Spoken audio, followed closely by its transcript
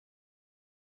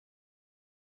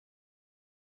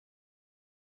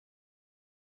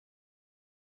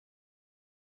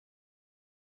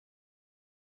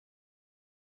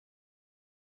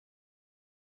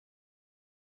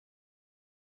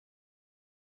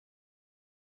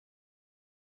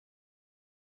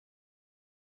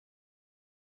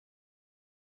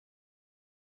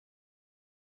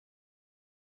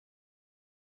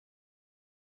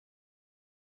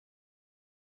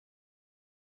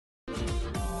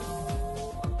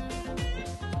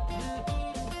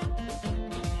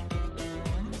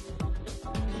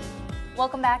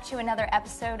Welcome back to another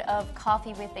episode of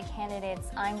Coffee with the Candidates.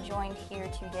 I'm joined here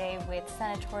today with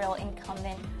senatorial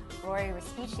incumbent Rory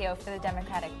Respicio for the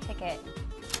Democratic ticket.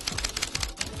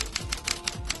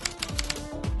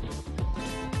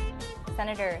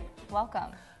 Senator,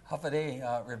 welcome.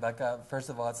 Hafa Rebecca. First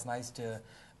of all, it's nice to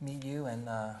meet you, and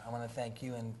I want to thank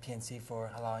you and PNC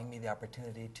for allowing me the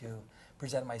opportunity to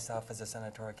present myself as a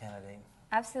senatorial candidate.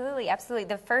 Absolutely, absolutely.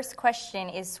 The first question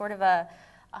is sort of a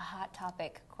hot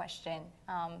topic question.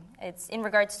 It's in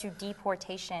regards to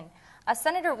deportation.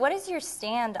 Senator, what is your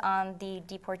stand on the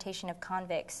deportation of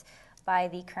convicts by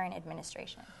the current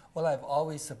administration? Well, I've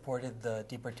always supported the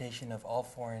deportation of all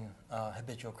foreign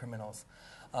habitual criminals.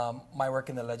 My work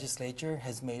in the legislature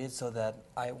has made it so that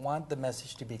I want the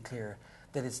message to be clear,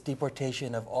 that it's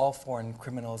deportation of all foreign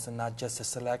criminals and not just a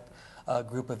select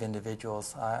group of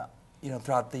individuals.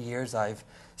 Throughout the years, I've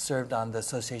served on the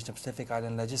Association of Pacific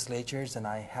Island legislatures, and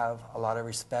I have a lot of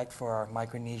respect for our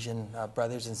Micronesian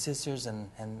brothers and sisters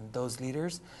and those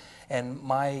leaders. And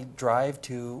my drive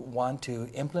to want to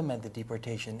implement the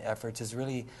deportation efforts has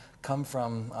really come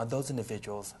from those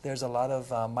individuals. There's a lot of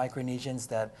Micronesians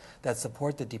that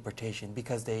support the deportation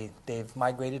because they've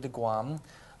migrated to Guam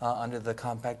under the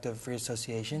Compact of Free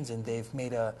Associations, and they've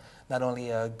made not only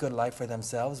a good life for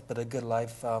themselves, but a good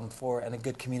life and a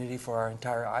good community for our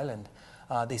entire island.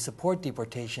 They support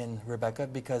deportation, Rebecca,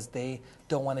 because they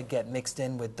don't want to get mixed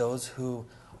in with those who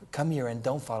come here and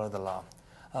don't follow the law.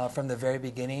 From the very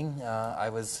beginning, I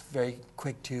was very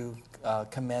quick to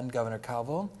commend Governor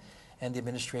Calvo and the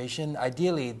administration.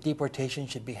 Ideally, deportation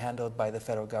should be handled by the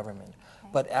federal government. Okay.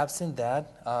 But absent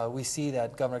that, we see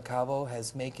that Governor Calvo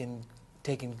has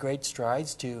taken great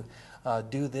strides to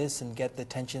do this and get the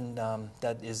attention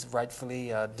that is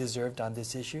rightfully deserved on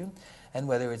this issue. And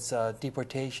whether it's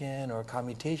deportation or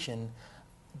commutation,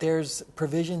 there's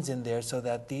provisions in there so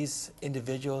that these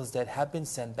individuals that have been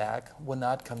sent back will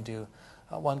not come to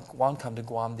won't come to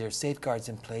Guam. There are safeguards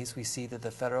in place. We see that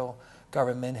the federal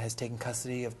government has taken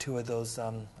custody of 2 of those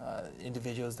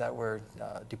individuals that were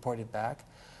deported back.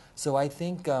 So I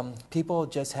think people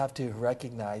just have to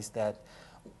recognize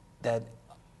that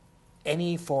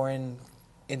any foreign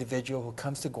individual who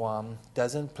comes to Guam,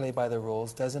 doesn't play by the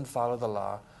rules, doesn't follow the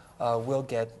law, will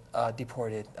get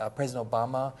deported. President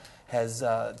Obama has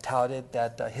touted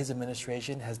that his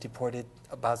administration has deported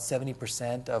about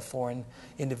 70% of foreign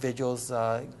individuals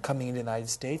coming into the United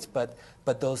States, but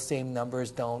those same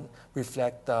numbers don't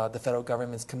reflect the federal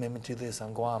government's commitment to this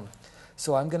on Guam.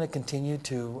 So I'm going to continue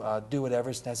to do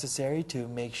whatever is necessary to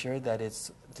make sure that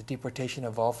it's the deportation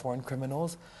of all foreign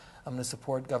criminals. I'm going to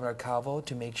support Governor Calvo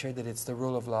to make sure that it's the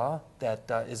rule of law that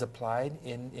is applied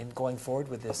in going forward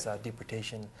with this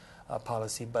deportation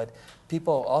policy. But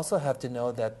people also have to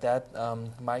know that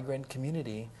migrant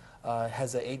community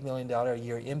has an $8 million a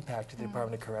year impact to the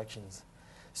Department of Corrections.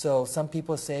 So some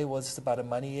people say, well, it's about a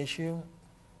money issue.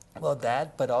 Well,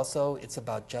 but also it's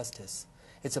about justice.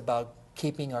 It's about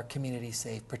keeping our community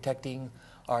safe, protecting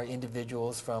our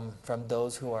individuals from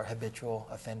those who are habitual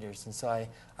offenders. And so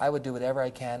I would do whatever I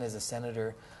can as a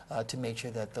senator to make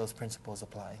sure that those principles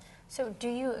apply. So do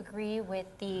you agree with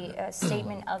the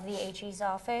statement of the AG's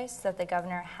office that the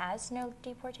governor has no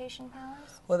deportation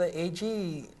powers? Well, the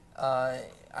AG,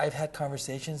 I've had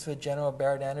conversations with General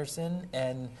Barrett Anderson,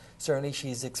 and certainly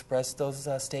she's expressed those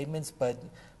statements, but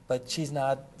she's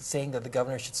not saying that the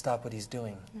governor should stop what he's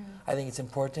doing. I think it's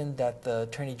important that the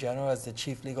Attorney General, as the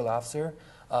Chief Legal Officer,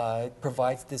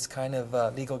 provides this kind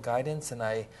of legal guidance, and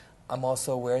I'm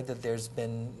also aware that there's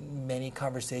been many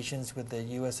conversations with the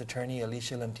U.S. Attorney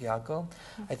Alicia Limtiaco.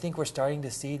 I think we're starting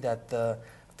to see that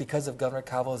because of Governor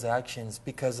Calvo's actions,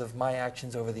 because of my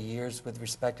actions over the years with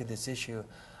respect to this issue,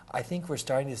 I think we're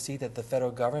starting to see that the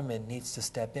federal government needs to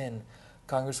step in.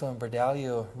 Congresswoman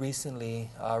Berdalio recently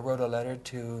wrote a letter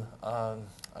to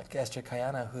Esther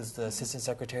Cayana, who's the Assistant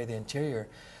Secretary of the Interior,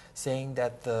 saying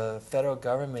that the federal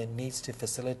government needs to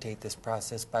facilitate this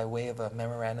process by way of a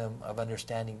memorandum of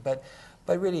understanding. But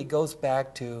really it goes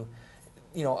back to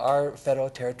our federal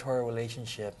territorial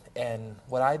relationship. And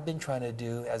what I've been trying to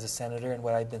do as a senator and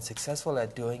what I've been successful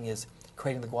at doing is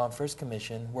creating the Guam First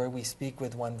Commission, where we speak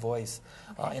with one voice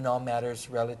in all matters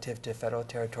relative to federal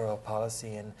territorial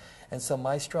policy. And so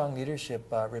my strong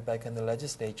leadership, Rebecca, in the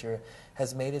legislature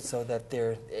has made it so that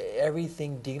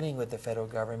everything dealing with the federal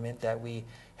government, that we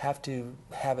have to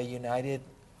have a united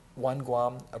one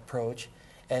Guam approach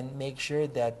and make sure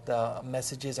that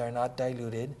messages are not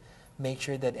diluted, make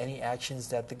sure that any actions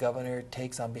that the governor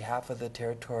takes on behalf of the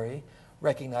territory,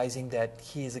 recognizing that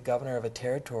he is a governor of a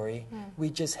territory,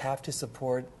 we just have to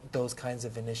support those kinds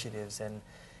of initiatives.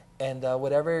 And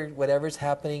whatever's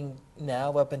happening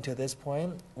now up until this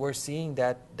point, we're seeing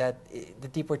that the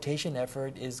deportation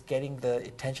effort is getting the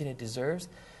attention it deserves,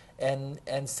 and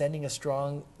sending a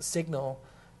strong signal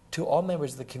to all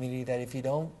members of the community that if you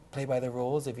don't play by the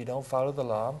rules, if you don't follow the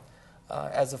law,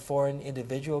 as a foreign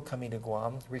individual coming to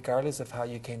Guam, regardless of how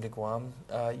you came to Guam,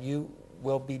 you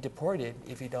will be deported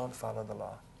if you don't follow the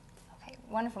law. Okay,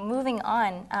 wonderful. Moving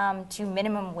on to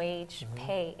minimum wage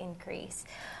pay increase.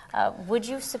 Would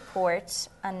you support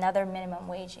another minimum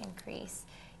wage increase?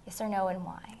 Yes or no, and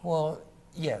why? Well,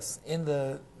 yes,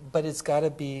 but it's got to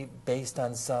be based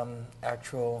on some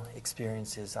actual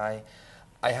experiences. I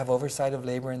have oversight of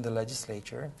labor in the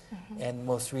legislature, and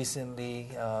most recently,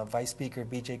 Vice Speaker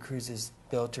B.J. Cruz's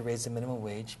bill to raise the minimum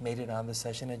wage made it on the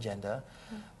session agenda.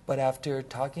 But after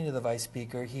talking to the Vice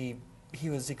Speaker, he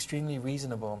was extremely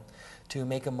reasonable to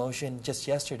make a motion just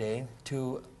yesterday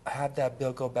to have that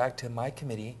bill go back to my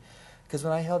committee. Because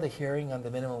when I held a hearing on the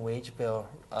minimum wage bill,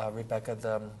 Rebecca,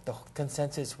 the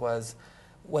consensus was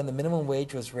when the minimum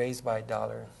wage was raised by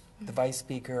 $1, the Vice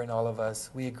Speaker and all of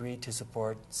us, we agreed to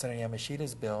support Senator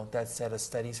Yamashita's bill that said a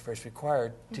study is first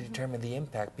required to determine the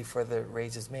impact before the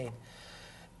raise is made.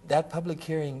 That public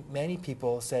hearing, many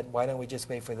people said, why don't we just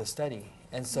wait for the study?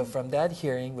 And so from that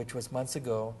hearing, which was months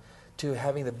ago, to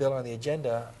having the bill on the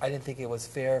agenda, I didn't think it was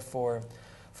fair for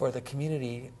the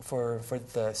community, for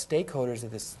the stakeholders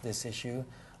of this issue,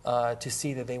 to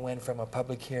see that they went from a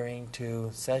public hearing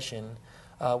to session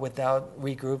without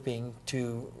regrouping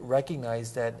to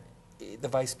recognize that the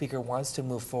Vice Speaker wants to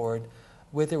move forward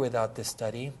with or without this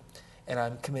study. And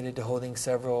I'm committed to holding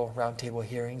several roundtable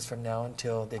hearings from now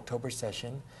until the October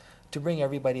session to bring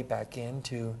everybody back in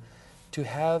to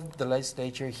have the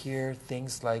legislature hear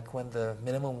things like when the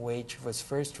minimum wage was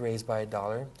first raised by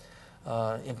 $1,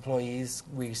 employees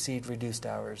received reduced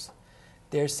hours.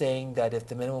 They're saying that if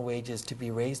the minimum wage is to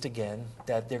be raised again,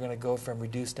 that they're going to go from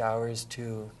reduced hours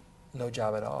to no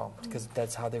job at all, because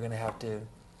that's how they're going to have to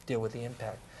deal with the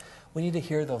impact. We need to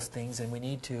hear those things, and we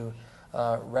need to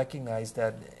recognize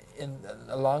that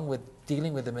along with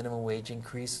dealing with the minimum wage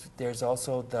increase, there's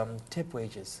also the tip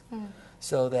wages.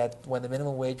 So that when the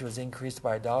minimum wage was increased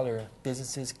by $1,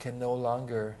 businesses can no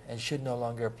longer and should no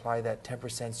longer apply that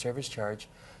 10% service charge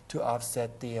to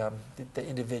offset the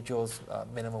individual's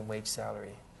minimum wage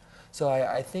salary. So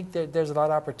I think there's a lot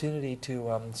of opportunity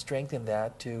to strengthen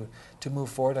that, to move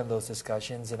forward on those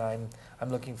discussions, and I'm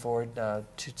looking forward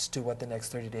to what the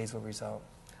next 30 days will result.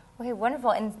 Okay, wonderful.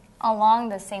 And along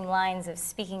the same lines of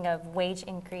speaking of wage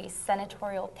increase,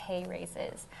 senatorial pay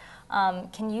raises,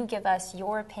 can you give us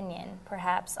your opinion,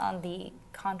 perhaps, on the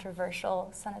controversial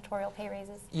senatorial pay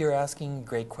raises? You're asking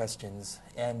great questions,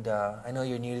 and I know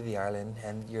you're new to the island,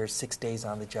 and you're 6 days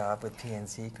on the job with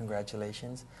PNC.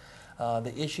 Congratulations.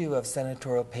 The issue of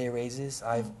senatorial pay raises,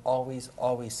 I've always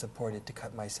supported to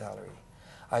cut my salary.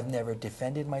 I've never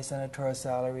defended my senatorial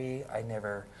salary. I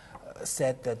never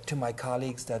said that to my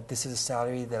colleagues that this is a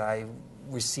salary that I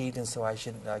received and so I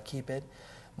should keep it.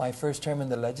 My first term in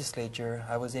the legislature,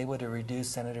 I was able to reduce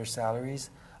senator salaries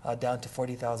down to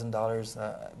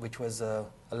 $40,000, which was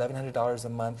 $1,100 a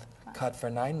month cut for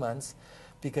 9 months,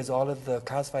 because all of the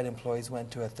classified employees went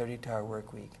to a 32-hour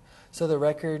work week. So the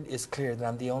record is clear that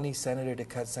I'm the only senator to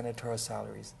cut senatorial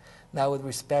salaries. Now, with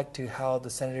respect to how the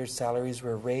senators' salaries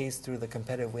were raised through the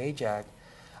Competitive Wage Act,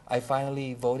 I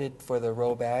finally voted for the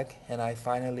rollback, and I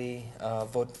finally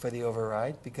voted for the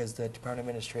override because the Department of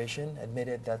Administration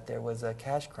admitted that there was a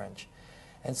cash crunch.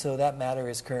 And so that matter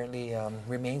is currently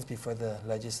remains before the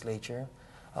legislature.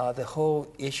 The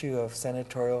whole issue of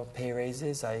senatorial pay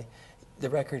raises, the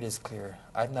record is clear.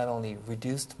 I've not only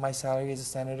reduced my salary as a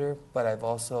senator, but I've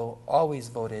also always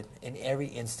voted in every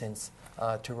instance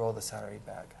to roll the salary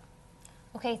back.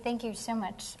 Okay, thank you so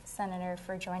much, Senator,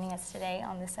 for joining us today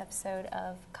on this episode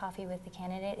of Coffee with the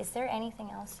Candidate. Is there anything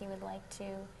else you would like to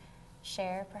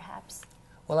share, perhaps?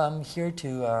 Well, I'm here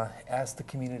to ask the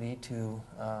community to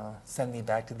send me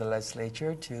back to the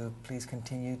legislature to please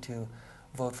continue to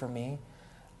vote for me.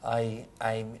 I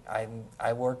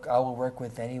will work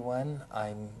with anyone.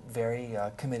 I'm very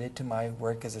committed to my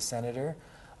work as a senator.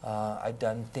 I've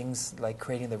done things like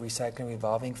creating the Recycling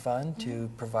Revolving Fund to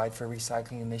provide for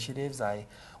recycling initiatives. I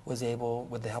was able,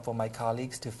 with the help of my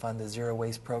colleagues, to fund the Zero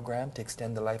Waste Program to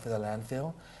extend the life of the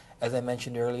landfill. As I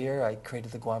mentioned earlier, I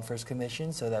created the Guam First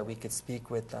Commission so that we could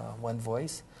speak with one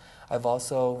voice. I've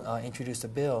also introduced a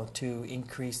bill to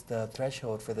increase the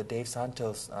threshold for the Dave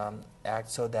Santos Act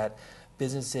so that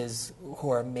businesses who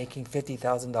are making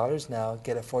 $50,000 now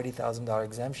get a $40,000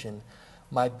 exemption.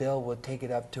 My bill will take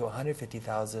it up to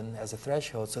 $150,000 as a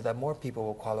threshold so that more people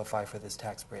will qualify for this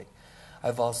tax break.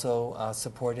 I've also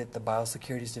supported the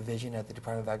Biosecurities Division at the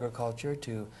Department of Agriculture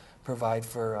to provide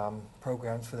for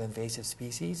programs for the invasive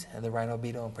species, and the rhino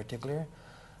beetle in particular.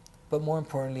 But more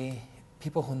importantly,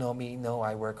 people who know me know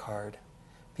I work hard.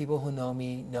 People who know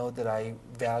me know that I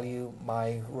value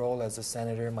my role as a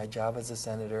senator, my job as a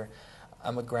senator.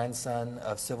 I'm a grandson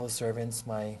of civil servants.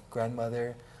 My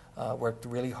grandmother worked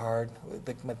really hard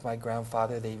with my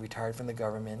grandfather. They retired from the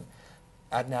government.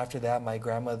 And after that, my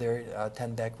grandmother,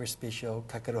 Tenbek Respicio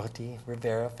Kakaroti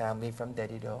Rivera family from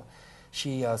Dedido,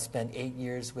 she spent 8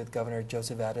 years with Governor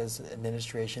Joseph Ada's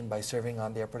administration by serving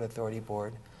on the Airport Authority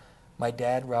Board. My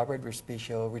dad, Robert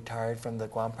Respicio, retired from the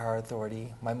Guam Power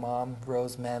Authority. My mom,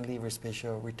 Rose Manley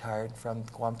Respicio, retired from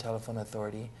Guam Telephone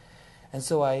Authority. And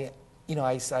so I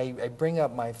bring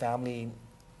up my family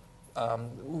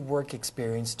work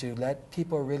experience to let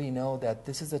people really know that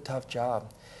this is a tough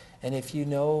job. And if you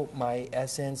know my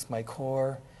essence, my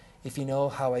core, if you know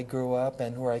how I grew up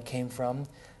and where I came from,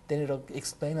 then it'll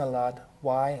explain a lot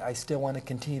why I still want to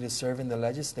continue to serve in the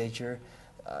legislature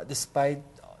despite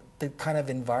the kind of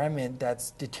environment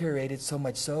that's deteriorated so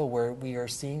much so, where we are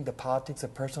seeing the politics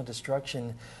of personal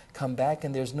destruction come back,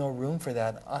 and there's no room for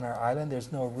that on our island.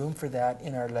 There's no room for that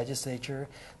in our legislature.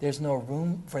 There's no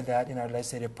room for that in our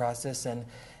legislative process. And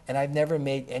I've never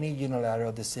made any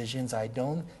unilateral decisions. I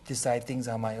don't decide things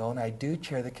on my own. I do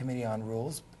chair the Committee on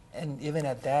Rules, and even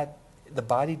at that, the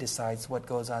body decides what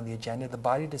goes on the agenda. The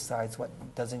body decides what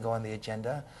doesn't go on the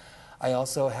agenda. I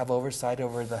also have oversight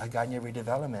over the Hagåtña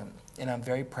redevelopment, and I'm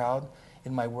very proud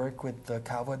in my work with the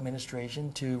Calvo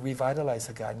administration to revitalize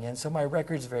Hagåtña. And so my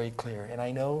record's very clear, and I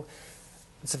know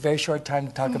it's a very short time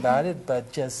to talk about it,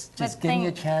 but just give me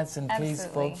a chance, and please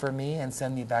vote for me and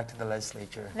send me back to the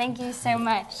legislature. Thank you so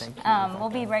much. Thank you. We'll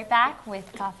be right back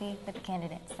with Coffee with the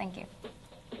Candidates. Thank you.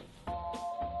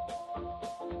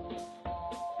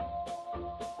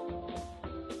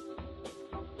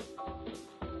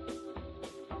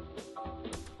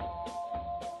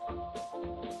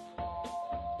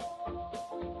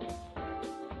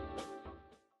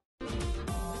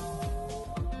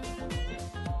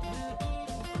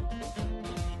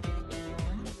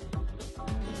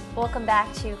 Welcome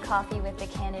back to Coffee with the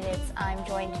Candidates. I'm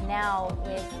joined now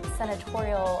with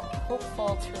senatorial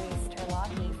hopeful Therese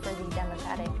Terlahi for the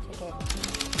Democratic ticket.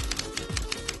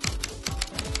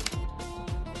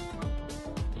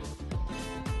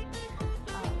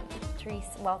 Therese,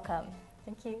 welcome.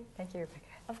 Thank you. Thank you, Rebecca.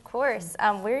 Of course.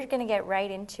 We're going to get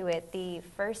right into it. The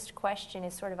first question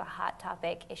is sort of a hot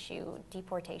topic issue,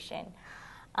 deportation.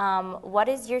 What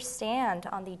is your stand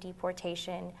on the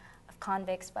deportation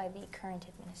convicts by the current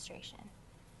administration?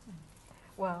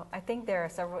 Well, I think there are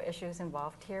several issues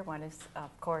involved here. One is,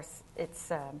 of course,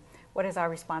 it's what is our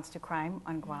response to crime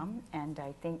on Guam? And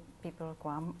I think people of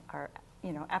Guam are,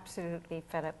 absolutely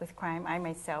fed up with crime. I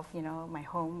myself, my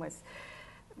home was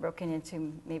broken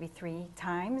into maybe 3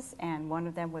 times, and one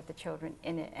of them with the children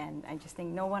in it. And I just think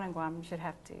no one on Guam should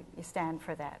have to stand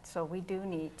for that. So we do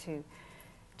need to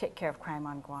take care of crime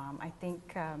on Guam. I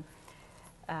think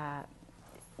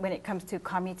when it comes to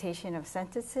commutation of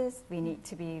sentences, we need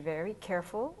to be very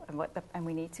careful, and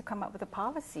we need to come up with a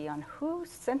policy on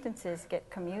whose sentences get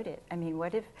commuted. I mean,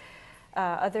 what if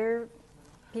other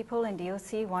people in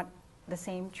DOC want the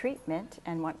same treatment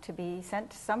and want to be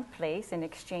sent someplace in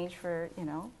exchange for,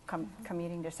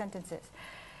 commutating their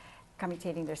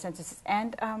sentences.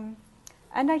 And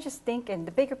I just think, and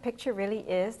the bigger picture really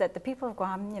is that the people of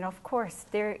Guam, of course,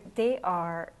 they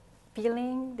are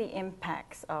feeling the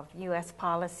impacts of U.S.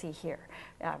 policy here,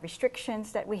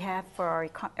 restrictions that we have for our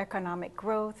economic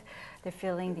growth. They're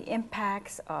feeling the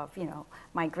impacts of,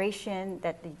 migration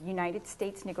that the United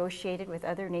States negotiated with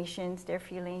other nations. They're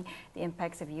feeling the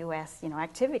impacts of U.S.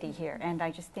 Activity here. And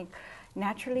I just think,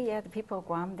 naturally, the people of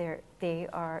Guam,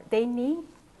 they need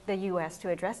the U.S. to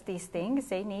address these things.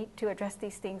 They need to address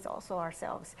these things also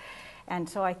ourselves. And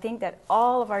so I think that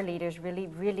all of our leaders really,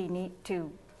 really need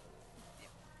to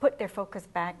put their focus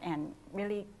back and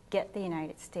really get the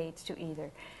United States to either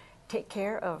take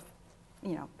care of,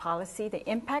 policy, the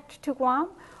impact to Guam,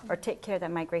 or take care of the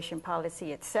migration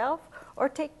policy itself,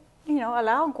 or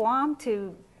allow Guam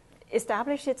to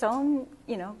establish its own,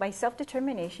 by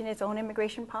self-determination, its own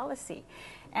immigration policy,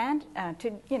 and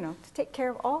to take care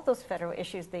of all those federal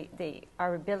issues,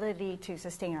 our ability to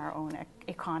sustain our own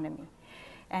economy,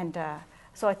 and.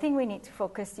 So I think we need to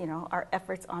focus, our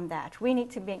efforts on that. We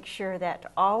need to make sure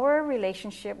that our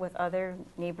relationship with other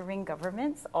neighboring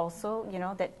governments also,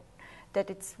 that that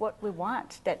it's what we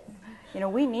want, that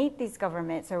we need these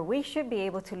governments, or we should be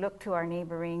able to look to our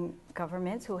neighboring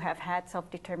governments who have had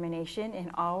self-determination in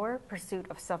our pursuit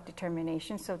of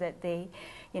self-determination, so that they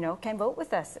can vote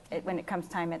with us when it comes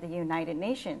time at the United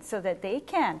Nations, so that they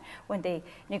can, when they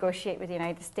negotiate with the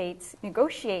United States,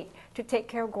 negotiate to take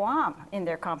care of Guam in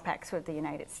their compacts with the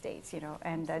United States,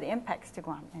 and the impacts to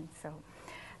Guam. And so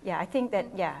yeah, I think that,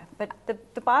 but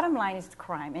the bottom line is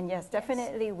crime. And yes,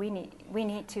 definitely we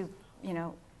need to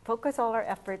focus all our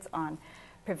efforts on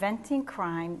preventing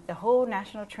crime. The whole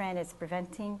national trend is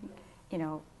preventing,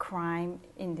 crime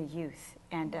in the youth.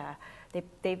 And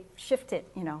they've shifted,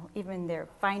 even their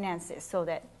finances, so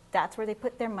that that's where they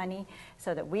put their money,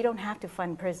 so that we don't have to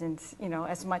fund prisons,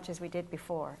 as much as we did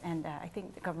before. And I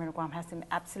think the government of Guam has to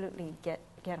absolutely get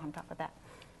on top of that.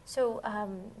 So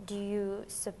do you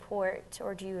support,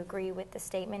 or do you agree with the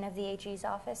statement of the AG's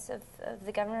office of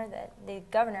the governor, that the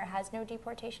governor has no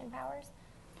deportation powers?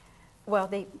 Well,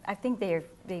 I think they've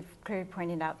clearly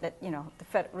pointed out that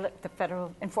the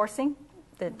federal enforcing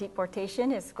the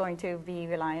deportation is going to be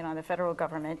relying on the federal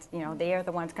government. They are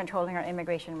the ones controlling our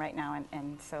immigration right now,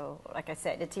 and so, like I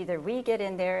said, it's either we get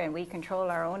in there and we control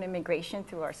our own immigration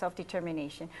through our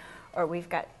self-determination, or we've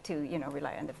got to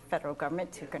rely on the federal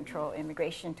government to control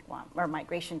immigration to Guam, or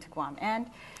migration to Guam.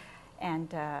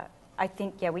 And I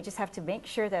think, we just have to make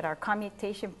sure that our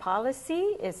commutation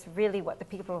policy is really what the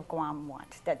people of Guam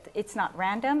want. That it's not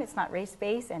random, it's not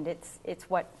race-based, and it's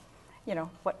what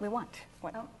we want.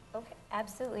 Oh, okay,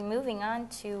 absolutely. Moving on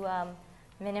to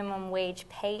minimum wage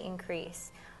pay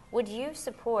increase. Would you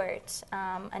support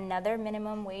another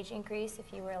minimum wage increase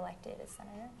if you were elected as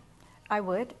senator? I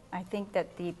would. I think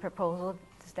that the proposals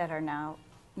that are now,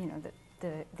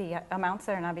 the amounts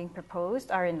that are now being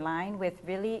proposed are in line with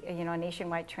really, a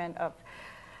nationwide trend of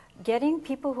getting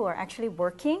people who are actually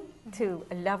working to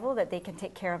a level that they can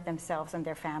take care of themselves and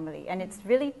their family. And it's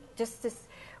really just this,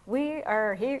 we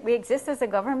are here, we exist as a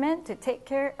government to take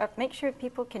care of, make sure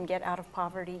people can get out of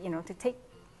poverty,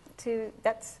 to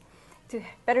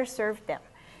better serve them.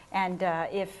 And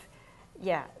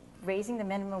raising the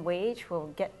minimum wage will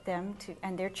get them to,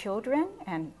 and their children,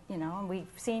 and we've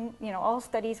seen, all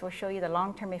studies will show you the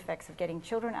long-term effects of getting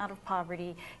children out of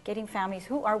poverty, getting families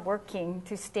who are working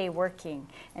to stay working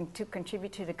and to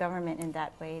contribute to the government in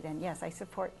that way. Then yes, I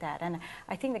support that. And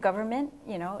I think the government,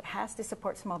 has to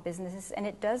support small businesses, and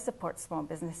it does support small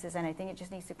businesses, and I think it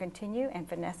just needs to continue and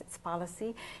finesse its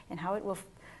policy and how it will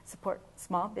support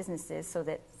small businesses, so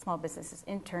that small businesses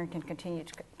in turn can continue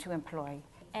to employ.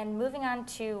 And moving on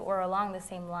to, or along the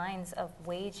same lines of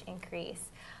wage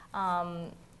increase,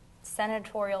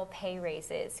 senatorial pay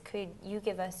raises. Could you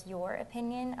give us your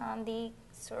opinion on the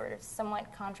sort of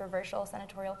somewhat controversial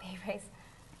senatorial pay raise?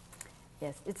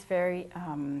 Yes, it's very,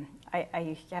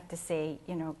 I have to say,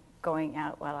 going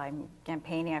out while I'm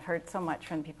campaigning, I've heard so much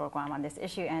from the people of Guam on this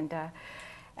issue,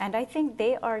 and I think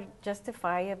they are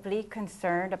justifiably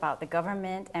concerned about the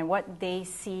government and what they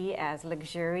see as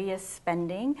luxurious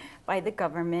spending by the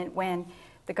government, when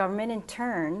the government in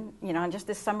turn, just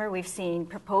this summer we've seen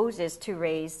proposes to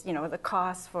raise, the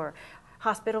costs for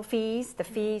hospital fees, the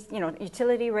fees,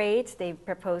 utility rates. They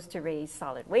propose to raise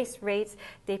solid waste rates.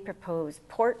 They propose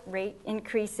port rate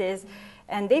increases.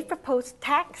 And they've proposed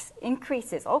tax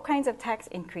increases, all kinds of tax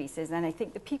increases. And I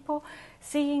think the people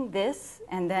seeing this,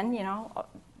 and then,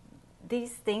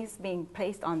 these things being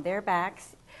placed on their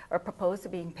backs, or proposed to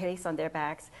being placed on their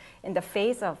backs in the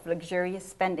face of luxurious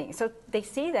spending. So they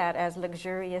see that as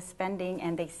luxurious spending,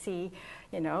 and they see,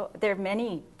 there are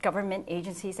many government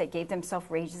agencies that gave themselves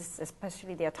raises,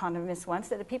 especially the autonomous ones,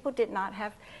 that the people did not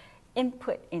have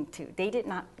input into. They did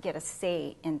not get a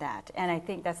say in that. And I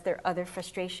think that's their other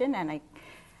frustration, and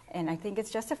I think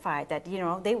it's justified that,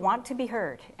 they want to be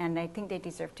heard, and I think they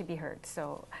deserve to be heard.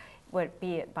 So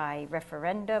be it by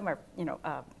referendum, or,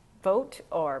 vote,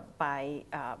 or by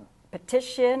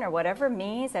petition, or whatever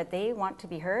means that they want to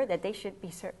be heard, that they should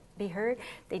be heard.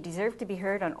 They deserve to be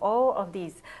heard on all of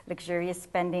these luxurious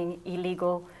spending,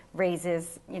 illegal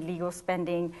raises, illegal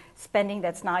spending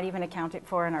that's not even accounted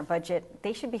for in our budget.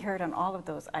 They should be heard on all of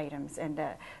those items, and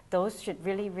those should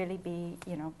really, really be,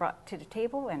 brought to the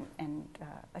table, and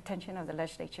attention of the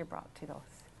legislature brought to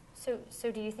those. So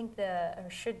do you think or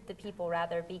should the people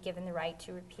rather be given the right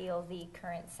to repeal the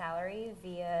current salary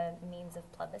via means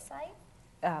of plebiscite?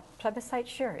 Plebiscite,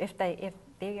 sure. If they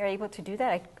are able to do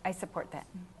that, I support that.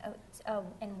 Oh,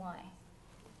 and why?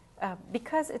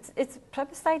 Because it's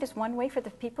plebiscite is one way for the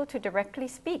people to directly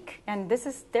speak, and this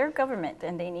is their government,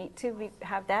 and they need to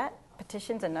have that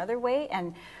petitions another way,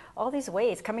 and all these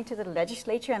ways, coming to the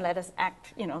legislature and let us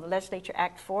act, the legislature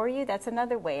act for you, that's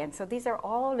another way. And so these are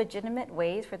all legitimate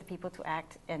ways for the people to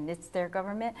act, and it's their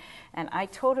government. And I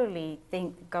totally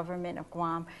think the government of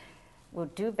Guam will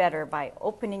do better by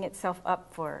opening itself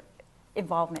up for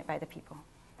involvement by the people.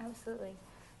 Absolutely.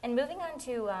 And moving on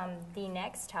to the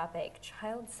next topic,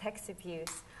 child sex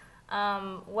abuse.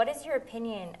 What is your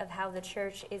opinion of how the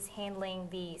church is handling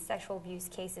the sexual abuse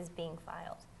cases being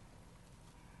filed?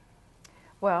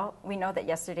 Well, we know that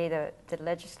yesterday the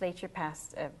legislature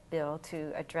passed a bill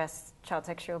to address child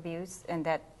sexual abuse, and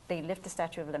that they lift the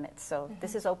statute of limits. So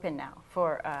this is open now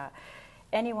for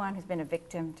anyone who's been a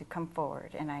victim to come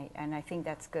forward, and I think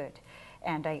that's good.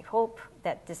 And I hope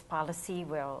that this policy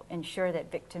will ensure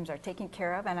that victims are taken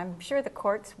care of, and I'm sure the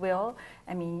courts will.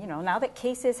 I mean, now that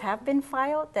cases have been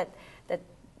filed, that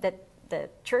the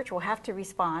church will have to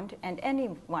respond, and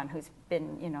anyone who's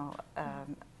been,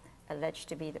 alleged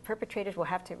to be the perpetrators will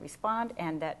have to respond,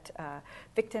 and that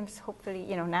victims hopefully,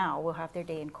 now will have their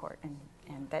day in court,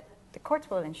 and that the courts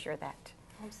will ensure that.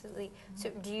 Absolutely. So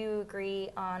do you agree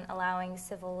on allowing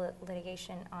civil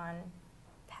litigation on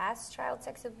past child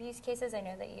sex abuse cases? I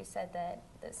know that you said that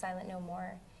the Silent No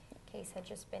More case had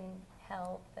just been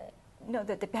held, but... No,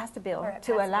 that they passed a bill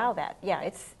to allow that. Yeah,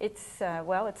 it's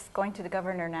going to the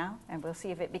governor now, and we'll see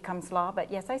if it becomes law.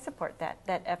 But yes, I support that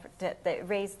effort that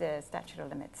raise the statute of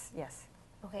limits. Yes.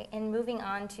 Okay, and moving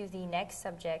on to the next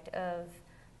subject of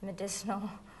medicinal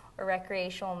or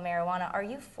recreational marijuana, are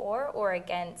you for or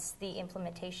against the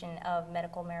implementation of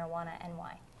medical marijuana, and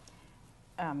why?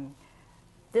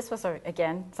 This was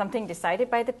again something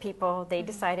decided by the people. They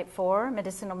decided for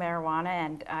medicinal marijuana,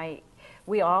 and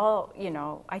we all,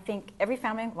 I think every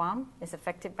family in Guam is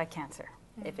affected by cancer.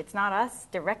 If it's not us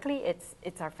directly,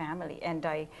 it's our family, and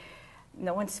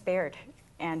no one's spared.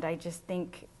 And I just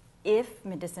think if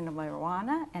medicinal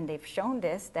marijuana, and they've shown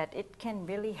this, that it can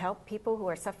really help people who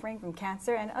are suffering from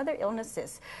cancer and other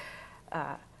illnesses.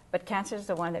 But cancer is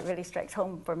the one that really strikes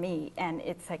home for me. And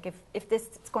it's like, if this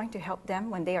is going to help them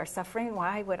when they are suffering,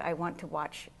 why would I want to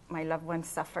watch my loved ones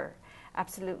suffer?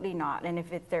 Absolutely not. And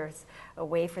if there's a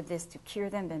way for this to cure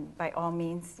them, then by all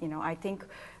means, I think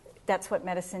that's what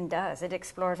medicine does. It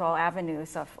explores all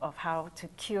avenues of how to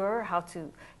cure, how to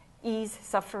ease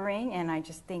suffering. And I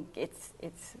just think it's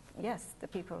yes, the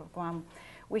people of Guam,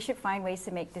 we should find ways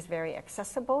to make this very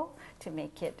accessible, to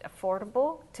make it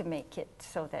affordable, to make it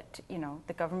so that,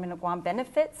 the government of Guam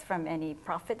benefits from any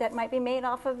profit that might be made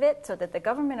off of it, so that the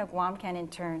government of Guam can in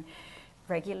turn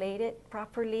regulate it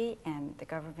properly, and the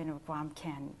government of Guam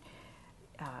can,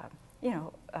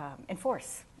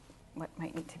 enforce what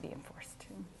might need to be enforced.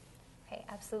 Okay,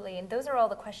 absolutely. And those are all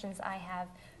the questions I have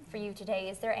for you today.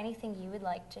 Is there anything you would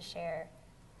like to share,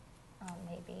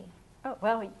 maybe? Oh,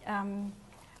 well,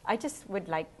 I just would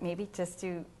like maybe just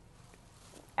to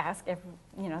ask the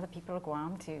people of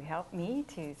Guam to help me,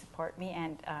 to support me,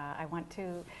 and I want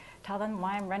to tell them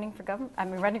why I'm running for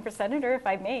I'm running for senator, if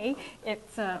I may.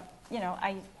 It's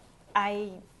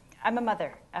I'm a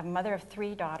mother. I'm a mother of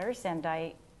 3 daughters, and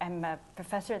I'm a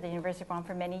professor at the University of Guam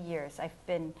for many years. I've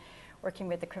been working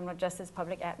with the criminal justice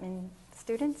public admin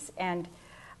students, and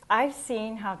I've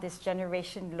seen how this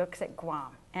generation looks at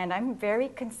Guam, and I'm very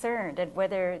concerned at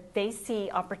whether they see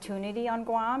opportunity on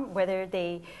Guam, whether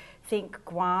they think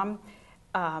Guam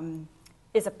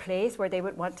is a place where they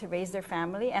would want to raise their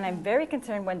family. And I'm very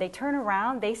concerned when they turn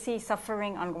around, they see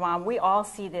suffering on Guam. We all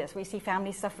see this. We see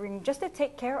families suffering just to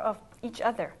take care of each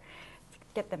other,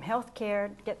 get them health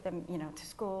care, get them to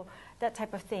school, that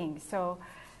type of thing. So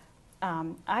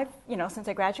I've, since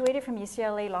I graduated from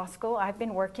UCLA Law School, I've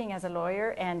been working as a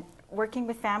lawyer and working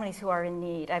with families who are in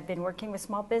need. I've been working with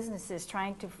small businesses,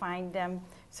 trying to find them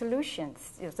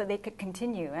solutions so they could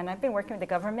continue. And I've been working with the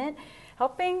government,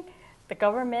 helping the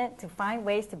government to find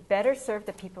ways to better serve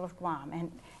the people of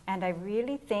Guam. And I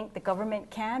really think the government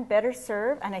can better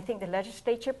serve, and I think the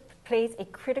legislature plays a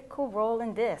critical role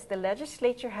in this. The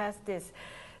legislature has this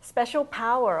special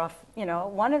power of,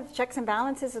 one of the checks and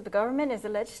balances of the government is the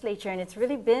legislature, and it's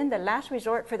really been the last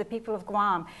resort for the people of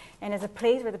Guam, and is a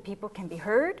place where the people can be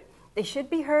heard, they should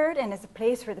be heard, and is a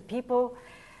place where the people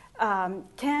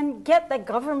can get the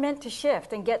government to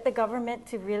shift and get the government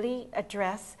to really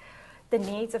address the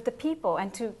needs of the people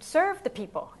and to serve the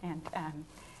people.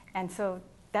 And so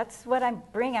that's what I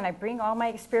bring, and I bring all my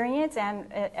experience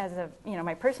and as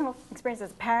my personal experience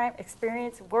as a parent,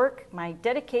 experience, work, my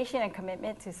dedication and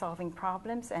commitment to solving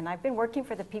problems. And I've been working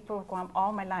for the people of Guam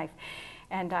all my life.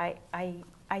 And I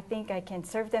think I can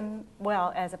serve them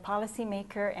well as a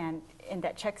policymaker and in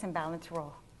that checks and balance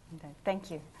role.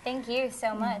 Thank you. Thank you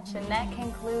so much. And that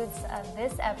concludes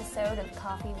this episode of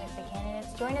Coffee with the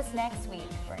Candidates. Join us next week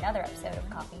for another episode of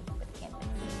Coffee with the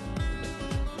Candidates.